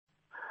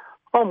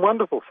I'm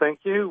wonderful, thank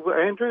you,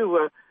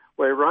 Andrew.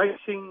 We're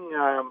racing.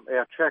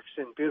 Our track's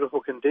in beautiful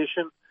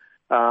condition.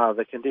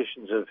 The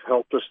conditions have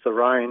helped us. The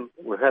rain,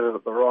 we've had it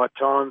at the right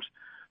times.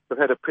 We've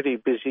had a pretty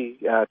busy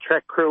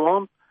track crew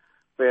on.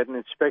 We had an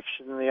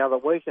inspection the other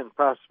week and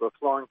passed with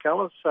flying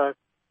colours. So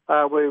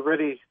we're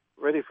ready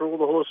for all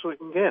the horse we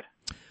can get.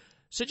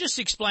 So just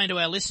explain to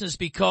our listeners,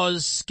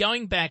 because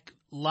going back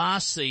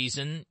last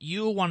season,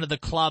 you were one of the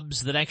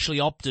clubs that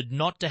actually opted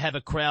not to have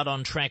a crowd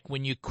on track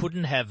when you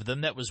couldn't have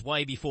them. That was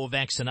way before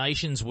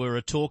vaccinations were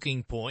a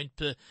talking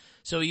point.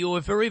 So you were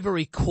a very,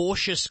 very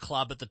cautious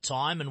club at the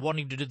time and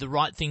wanting to do the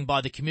right thing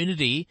by the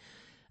community.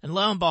 And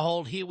lo and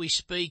behold, here we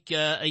speak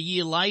a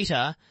year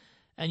later,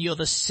 and you're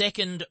the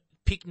second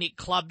picnic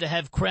club to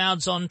have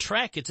crowds on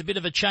track. It's a bit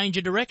of a change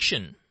of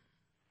direction.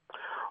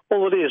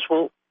 Well, it is.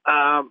 Well,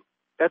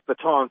 at the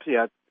time,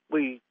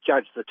 we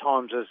judged the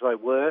times as they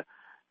were,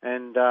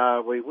 and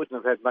we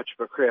wouldn't have had much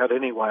of a crowd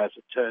anyway, as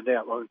it turned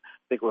out. I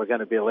think we were going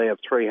to be allowed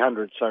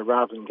 300, so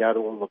rather than go to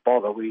all the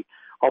bother, we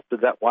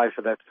opted that way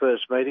for that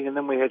first meeting, and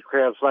then we had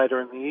crowds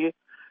later in the year.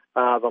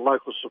 The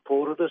locals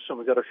supported us, and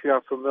we got a few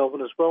up from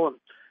Melbourne as well, and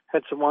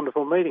had some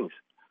wonderful meetings.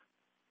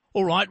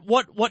 All right.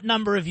 What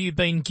number have you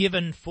been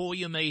given for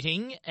your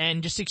meeting?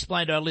 And just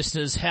explain to our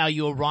listeners how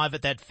you arrive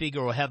at that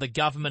figure, or how the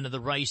government and the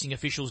racing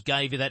officials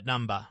gave you that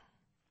number.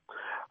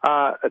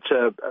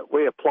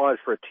 We applied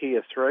for a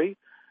Tier 3.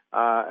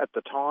 At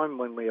the time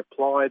when we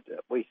applied,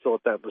 we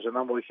thought that was a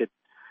number we could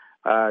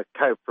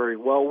cope very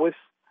well with.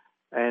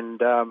 And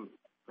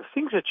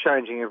things are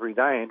changing every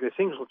day, Andrew.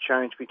 Things will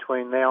change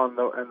between now and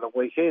the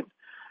weekend.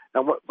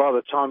 And by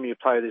the time you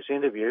play this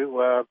interview,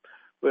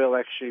 we'll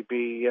actually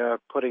be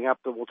putting up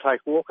that we'll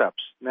take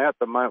walk-ups. Now, at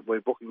the moment,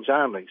 we're bookings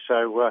only.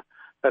 So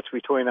that's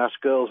between us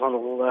girls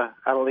until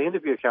the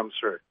interview comes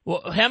through.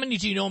 Well, how many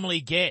do you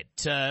normally get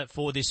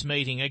for this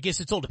meeting? I guess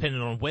it's all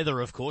dependent on weather,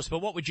 of course, but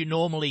what would you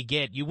normally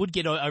get? You would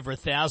get over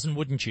 1,000,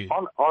 wouldn't you?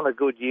 On a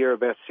good year,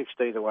 about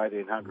 1,600 to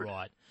 1,800.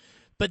 Right.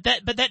 But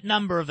that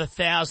number of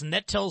 1,000,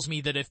 that tells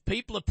me that if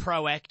people are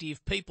proactive,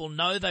 people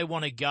know they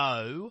want to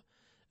go,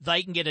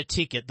 they can get a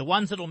ticket. The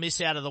ones that'll miss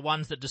out are the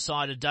ones that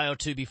decide a day or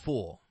two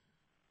before.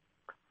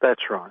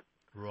 That's right.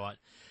 Right.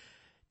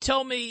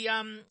 Tell me,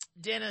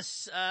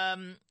 Dennis,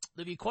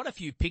 there'll be quite a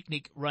few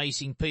picnic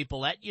racing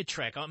people at your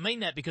track. I mean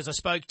that because I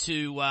spoke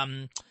to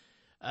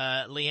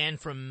Leanne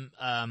from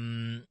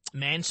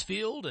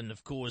Mansfield and,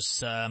 of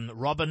course,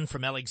 Robin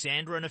from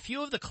Alexandra, and a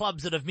few of the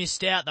clubs that have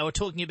missed out. They were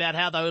talking about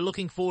how they were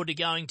looking forward to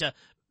going to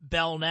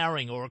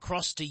Balnarring or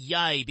across to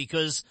Yea,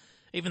 because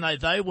even though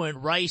they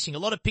weren't racing, a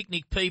lot of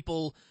picnic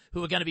people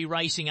who are going to be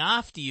racing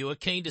after you are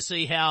keen to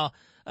see how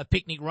a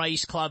picnic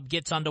race club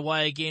gets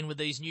underway again with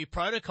these new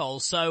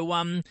protocols. So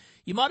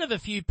you might have a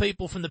few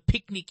people from the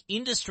picnic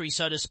industry,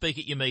 so to speak,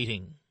 at your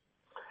meeting.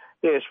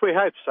 Yes, we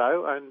hope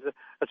so, and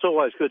it's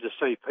always good to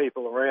see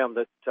people around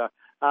that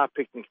are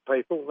picnic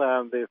people.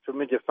 They're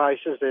familiar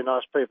faces, they're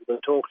nice people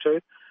to talk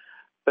to.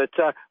 But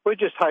we're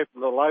just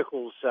hoping the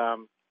locals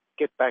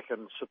get back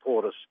and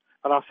support us,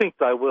 and I think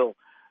they will.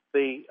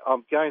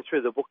 I'm going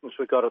through the bookings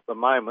we've got at the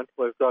moment.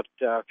 We've got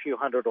a few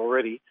hundred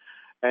already,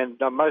 and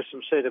most of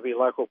them seem to be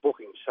local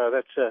bookings, so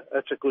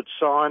that's a good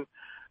sign.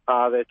 There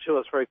are 2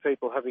 or 3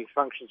 people having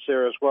functions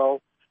there as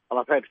well, and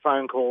I've had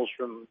phone calls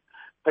from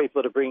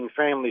people that are bringing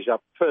families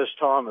up, first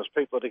timers,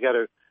 people that are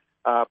going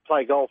to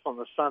play golf on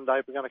the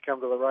Sunday, but going to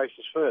come to the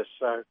races first,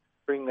 so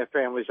bring their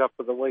families up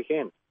for the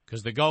weekend.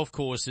 Because the golf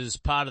course is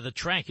part of the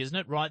track, isn't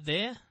it, right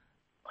there?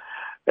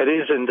 It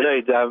is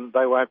indeed.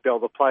 They won't be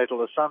able to play till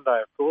the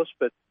Sunday, of course,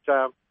 but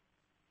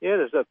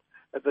there's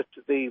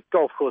the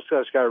golf course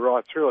does go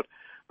right through it.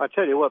 I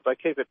tell you what, they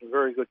keep it in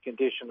very good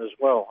condition as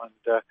well,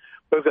 and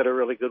we've got a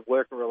really good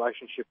working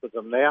relationship with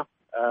them now.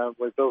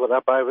 We've built it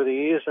up over the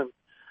years, and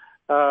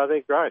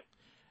they're great.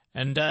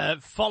 And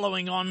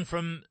following on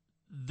from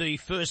the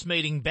first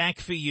meeting back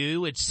for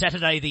you, it's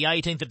Saturday the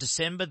 18th of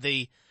December,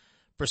 the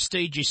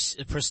prestigious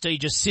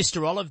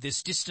Sister Olive,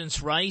 this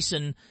distance race,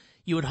 and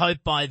you would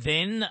hope by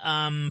then,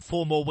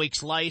 4 more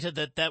weeks later,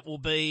 that will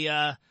be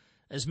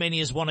as many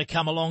as want to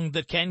come along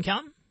that can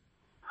come?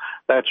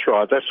 That's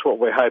right. That's what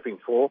we're hoping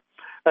for.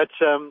 It's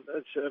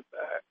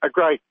a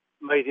great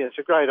meeting. It's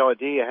a great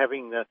idea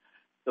having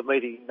the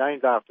meeting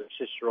named after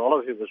Sister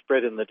Olive, who was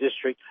bred in the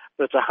district.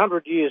 But it's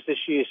 100 years this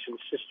year since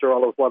Sister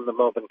Olive won the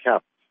Melbourne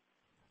Cup.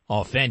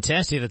 Oh,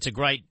 fantastic. That's a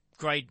great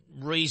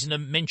reason to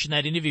mention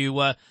that interview,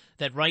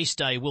 that race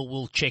day.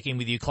 We'll check in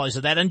with you close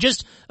to that. And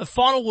just a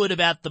final word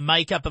about the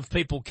makeup of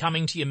people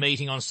coming to your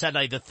meeting on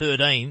Saturday the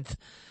 13th.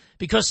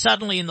 Because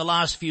suddenly in the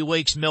last few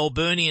weeks,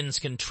 Melburnians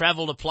can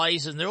travel to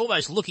places and they're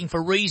almost looking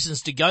for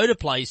reasons to go to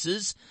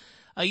places.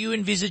 Are you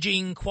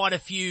envisaging quite a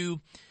few?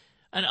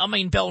 And I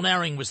mean,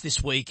 Balnarring was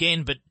this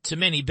weekend, but to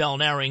many,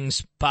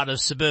 Balnarring's part of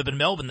suburban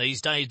Melbourne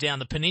these days down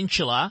the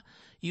peninsula.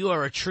 You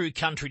are a true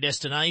country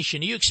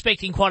destination. Are you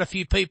expecting quite a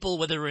few people,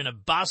 whether in a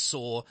bus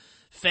or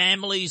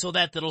families or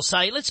that'll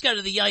say, let's go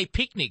to the Yea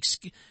picnics?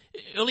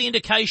 Early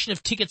indication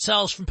of ticket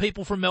sales from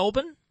people from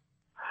Melbourne?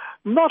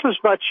 Not as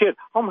much yet.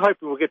 I'm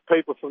hoping we'll get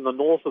people from the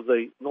north of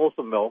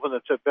Melbourne.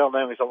 It's at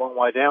Balnarring's a long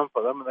way down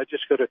for them, and they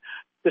just got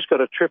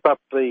to trip up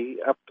through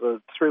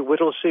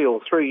Whittlesea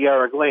or through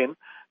Yarra Glen,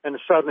 and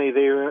suddenly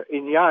they're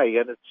in Yea,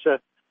 and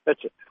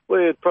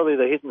we're probably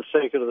the hidden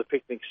secret of the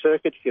picnic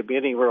circuit. You can be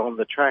anywhere on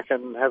the track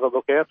and have a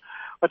look out.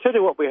 I tell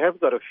you what, we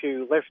have got a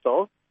few left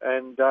of,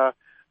 and I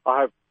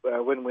hope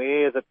when we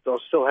air that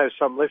I'll still have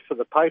some left for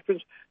the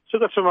patrons.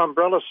 Still got some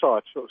umbrella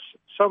sites for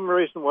some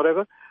reason,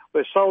 whatever.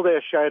 We've sold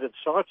our shaded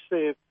sites.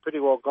 They're pretty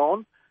well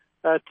gone.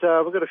 But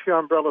we've got a few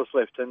umbrellas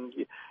left, and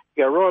you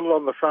go right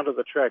along the front of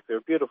the track. They're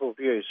a beautiful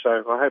view, so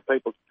I hope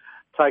people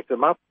take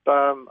them up.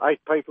 8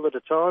 people at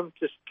a time.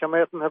 Just come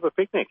out and have a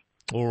picnic.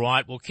 All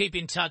right. We'll keep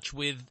in touch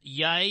with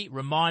Yea,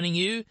 reminding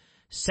you,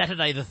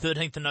 Saturday the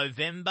 13th of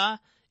November,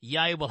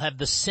 Yea will have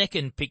the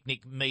second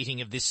picnic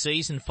meeting of this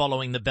season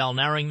following the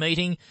Balnarring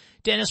meeting.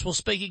 Dennis, we'll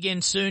speak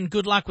again soon.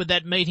 Good luck with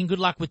that meeting. Good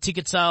luck with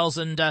ticket sales,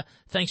 and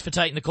thanks for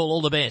taking the call.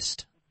 All the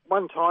best.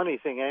 One tiny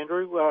thing,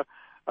 Andrew.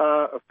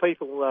 If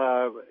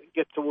people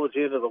get towards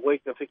the end of the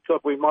week and think,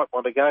 God, we might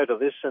want to go to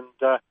this, and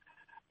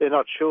they're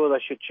not sure,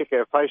 they should check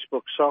our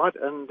Facebook site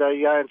and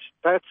Yea and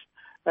Pat's,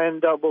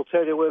 and we'll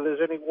tell you whether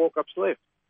there's any walk-ups left.